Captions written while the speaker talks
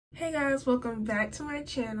Hey guys, welcome back to my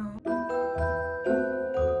channel.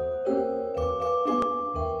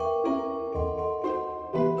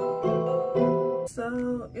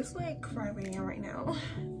 So it's like 5 a.m. right now,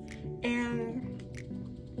 and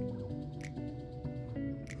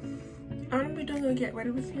I'm gonna be doing a get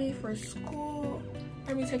ready with me for school.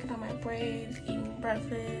 I'm gonna be taking out my braids, eating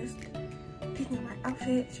breakfast, picking out my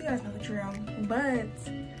outfits. You guys know the drill. But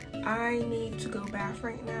I need to go bath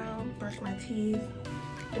right now, brush my teeth,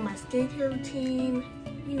 do my skincare routine,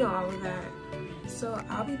 you know, all of that. So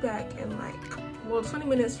I'll be back in like, well, 20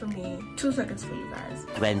 minutes for me, 2 seconds for you guys.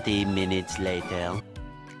 20 minutes later.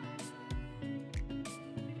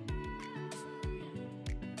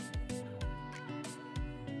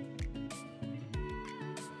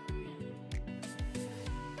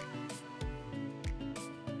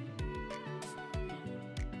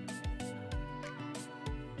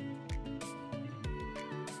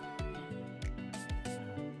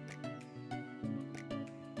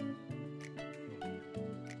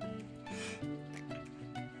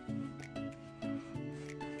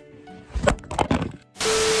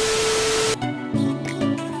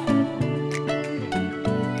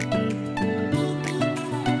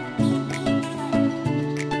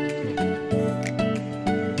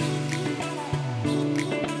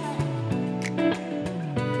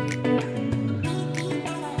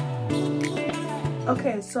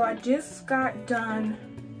 Okay, so I just got done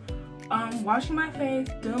washing my face,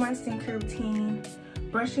 doing my skincare routine,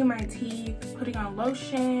 brushing my teeth, putting on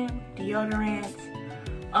lotion, deodorant.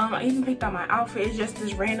 I even picked out my outfit. It's just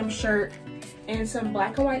this random shirt and some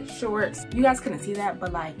black and white shorts. You guys couldn't see that,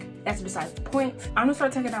 but like, that's besides the point. I'm gonna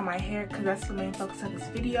start taking out my hair because that's the main focus of this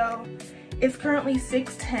video. It's currently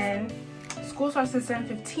 6:10. School starts at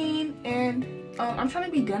 7:15, and I'm trying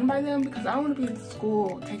to be done by then because I don't want to be in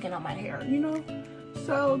school taking out my hair, you know?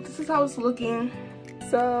 So this is how it's looking.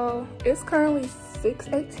 So it's currently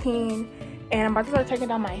 6:18 and I'm about to start taking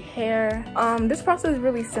out my hair. This process is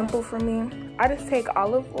really simple for me. I just take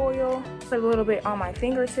olive oil, put a little bit on my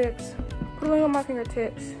fingertips, put a little on my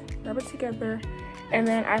fingertips, rub it together, and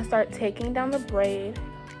then I start taking down the braid.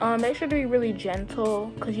 Make sure to be really gentle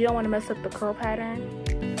because you don't want to mess up the curl pattern.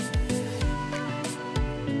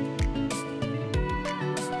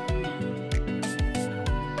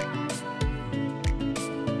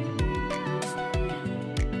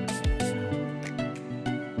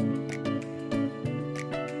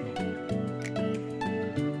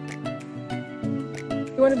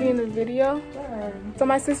 You want to be in the video? Sure. So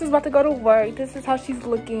my sister's about to go to work. This is how she's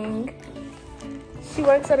looking. She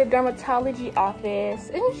works at a dermatology office.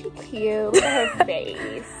 Isn't she cute? Look at her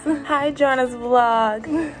face. Hi, Joanna's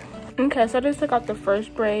vlog. Okay, so I just took out the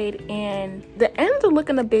first braid and the ends are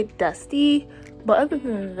looking a bit dusty, but other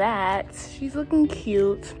than that, she's looking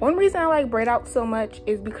cute. One reason I like braid out so much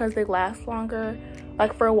is because they last longer.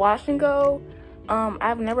 Like for a wash and go,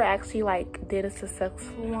 I've never actually like did a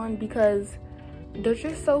successful one because they're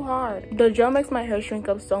just so hard. The gel makes my hair shrink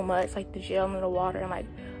up so much, like the gel and the water and like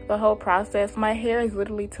the whole process. My hair is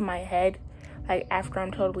literally to my head like after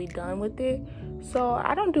I'm totally done with it. So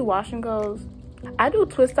I don't do wash and goes. I do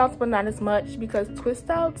twist outs, but not as much because twist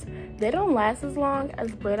outs, they don't last as long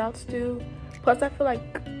as braid outs do. Plus I feel like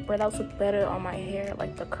braid outs look better on my hair,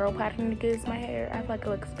 like the curl pattern it gives my hair. I feel like it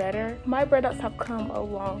looks better. My braid outs have come a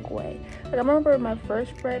long way. Like I remember my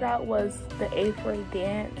first braid out was the 8th grade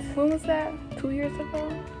dance. When was that? 2 years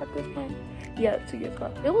ago at this point? Yeah, 2 years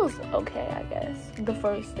ago. It was okay, I guess, the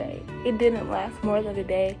first day. It didn't last more than a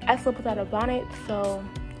day. I slept without a bonnet, so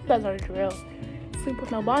you guys know the drill. Sleep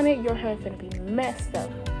with no bonnet, your hair is gonna be messed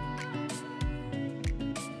up.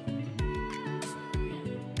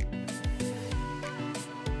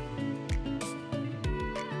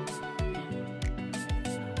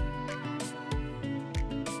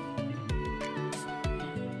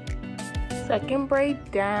 Second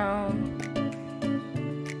braid down.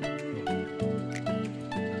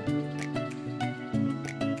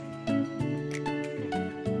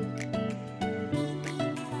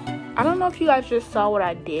 I don't know if you guys just saw what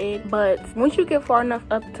I did, but once you get far enough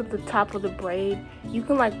up to the top of the braid, you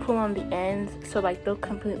can like pull on the ends so like they'll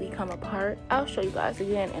completely come apart. I'll show you guys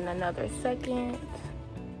again in another second.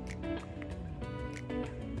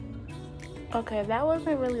 Okay, that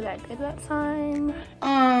wasn't really that good that time.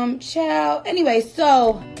 Child. Anyway,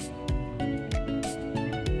 so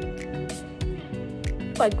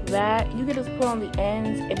like that, you can just pull on the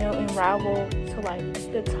ends and it'll unravel to like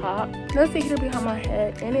the top. Let's see here behind my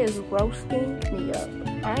head, and it is roasting me up.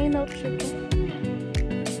 I ain't no chicken.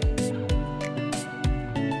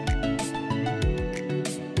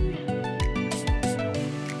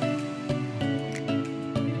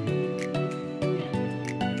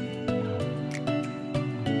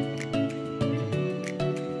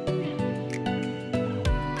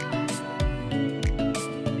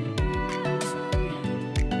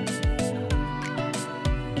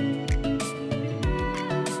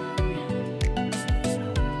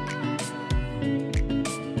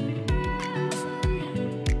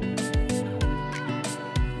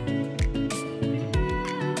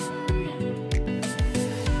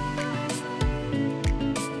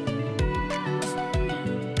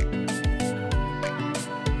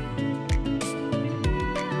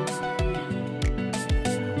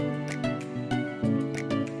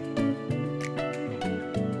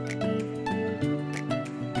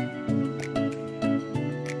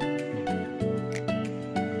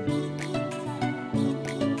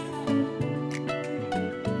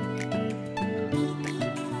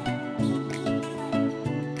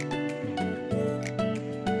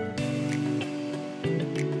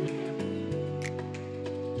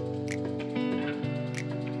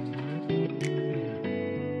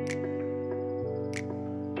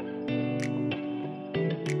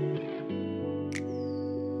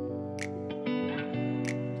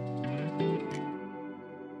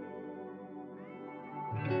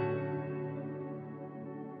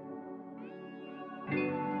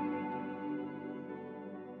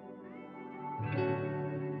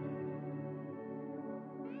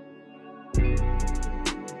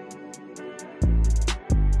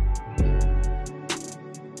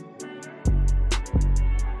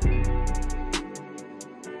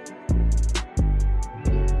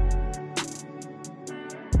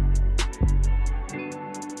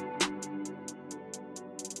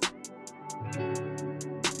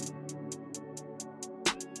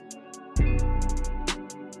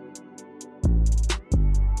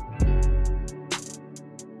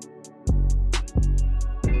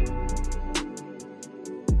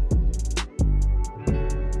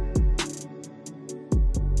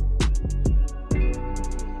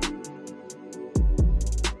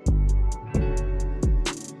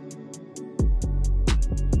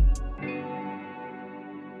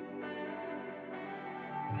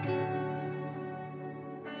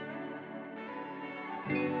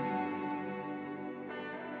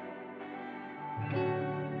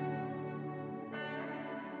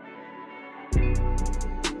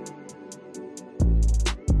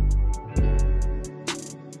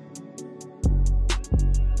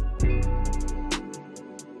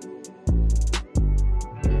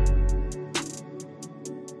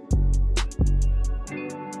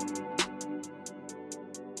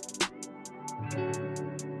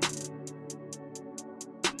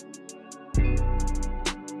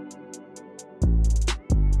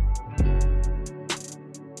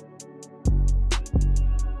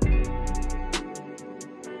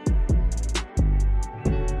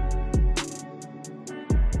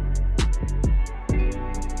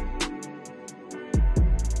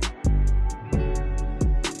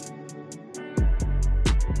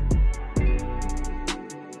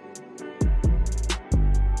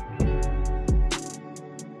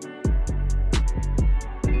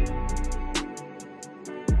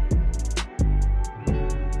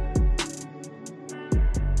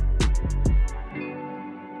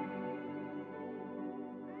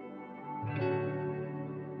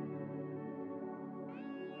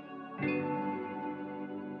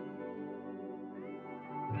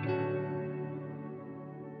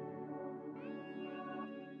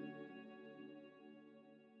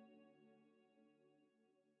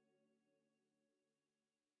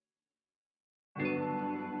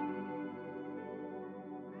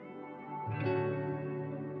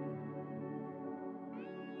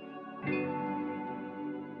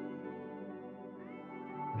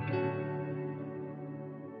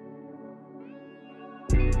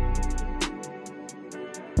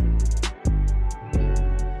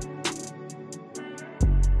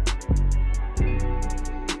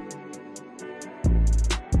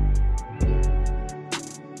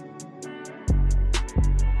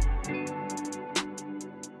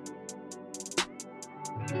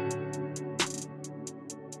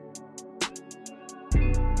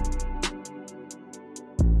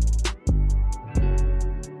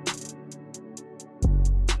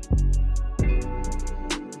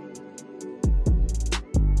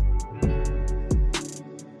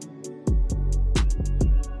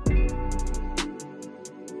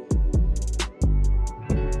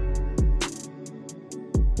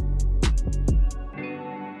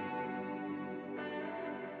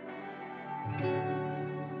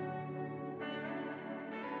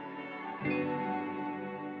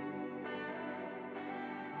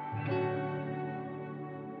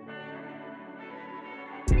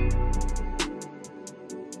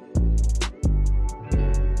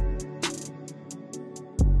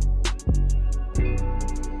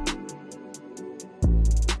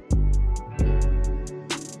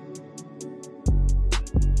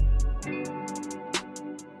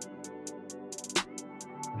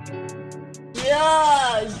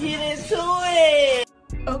 Yeah, get into it.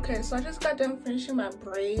 Okay, so I just got done finishing my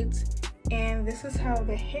braids, and this is how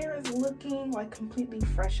the hair is looking, like completely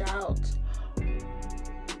fresh out.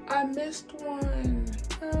 I missed one.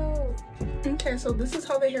 Oh. Okay, so this is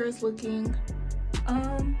how the hair is looking.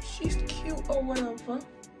 She's cute or whatever.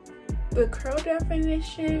 The curl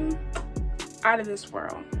definition, out of this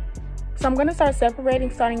world. So I'm gonna start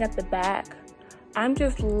separating, starting at the back. I'm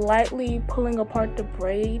just lightly pulling apart the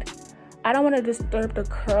braid. I don't want to disturb the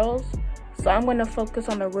curls, so I'm going to focus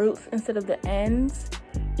on the roots instead of the ends.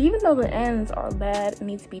 Even though the ends are bad and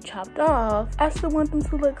need to be chopped off, I still want them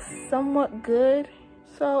to look somewhat good.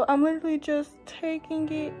 So I'm literally just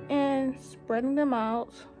taking it and spreading them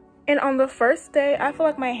out. And on the first day, I feel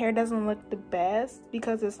like my hair doesn't look the best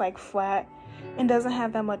because it's like flat and doesn't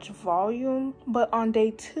have that much volume. But on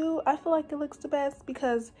day 2, I feel like it looks the best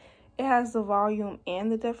because it has the volume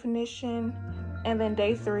and the definition. And then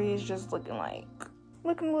day 3 is just looking a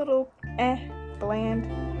little bland.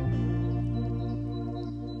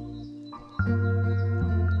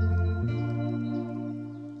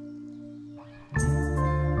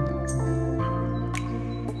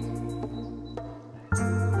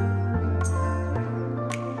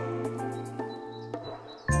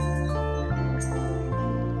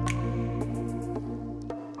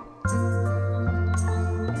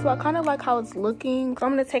 So I kind of like how it's looking. So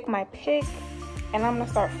I'm gonna take my pick and I'm gonna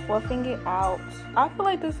start fluffing it out. I feel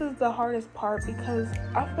like this is the hardest part because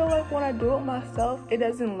I feel like when I do it myself, it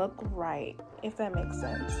doesn't look right, if that makes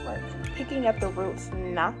sense. Like picking at the roots,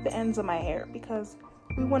 not the ends of my hair, because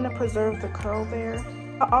we want to preserve the curl there.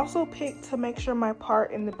 I also pick to make sure my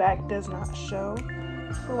part in the back does not show.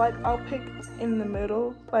 So like I'll pick in the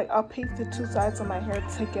middle, like I'll pick the 2 sides of my hair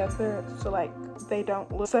together so like they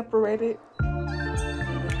don't look separated.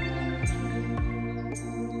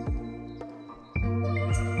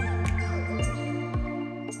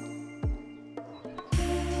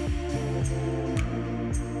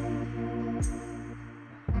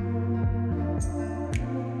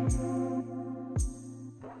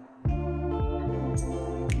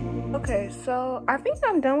 Okay, so I think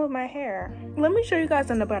I'm done with my hair. Let me show you guys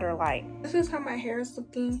in a better light. This is how my hair is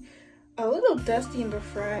looking. A little dusty in the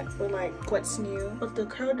front, but like what's new. But the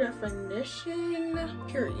curl definition,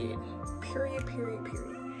 period.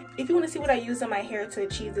 If you want to see what I use on my hair to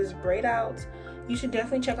achieve this braid out, you should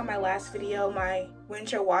definitely check out my last video, my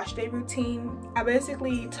winter wash day routine. I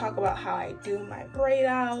basically talk about how I do my braid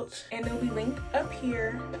out, and it'll be linked up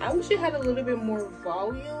here. I wish it had a little bit more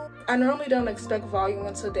volume. I normally don't expect volume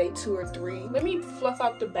until day 2 or 3. Let me fluff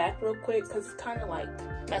out the back real quick because it's kind of like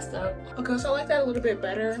messed up. Okay, so I like that a little bit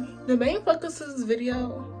better. The main focus of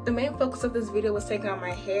this video was taking out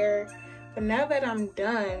my hair. But now that I'm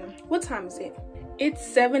done, what time is it? It's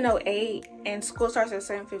 7:08 and school starts at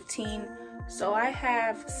 7:15. So I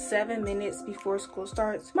have 7 minutes before school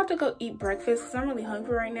starts. I'm about to go eat breakfast because I'm really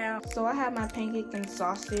hungry right now. So I have my pancake and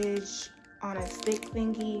sausage on a stick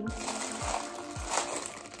thingy.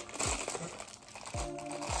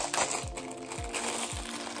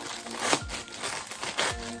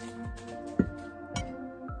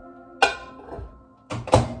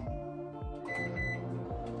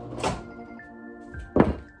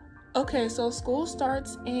 Okay, so school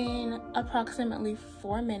starts in approximately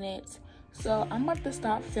 4 minutes. So I'm about to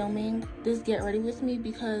stop filming this get ready with me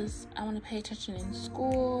because I want to pay attention in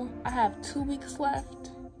school. I have 2 weeks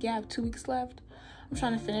left. Yeah, I have 2 weeks left. I'm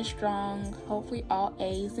trying to finish strong. Hopefully all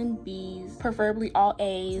A's and B's, preferably all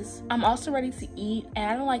A's. I'm also ready to eat, and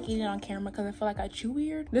I don't like eating on camera because I feel like I chew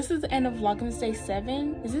weird. This is the end of Vlogmas Day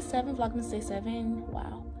 7. Is this 7? Vlogmas Day 7?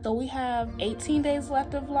 Wow. So we have 18 days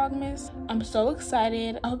left of Vlogmas. I'm so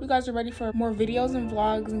excited. I hope you guys are ready for more videos and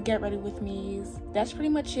vlogs and get ready with me. That's pretty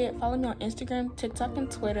much it. Follow me on Instagram, TikTok, and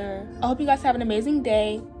Twitter. I hope you guys have an amazing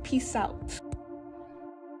day. Peace out.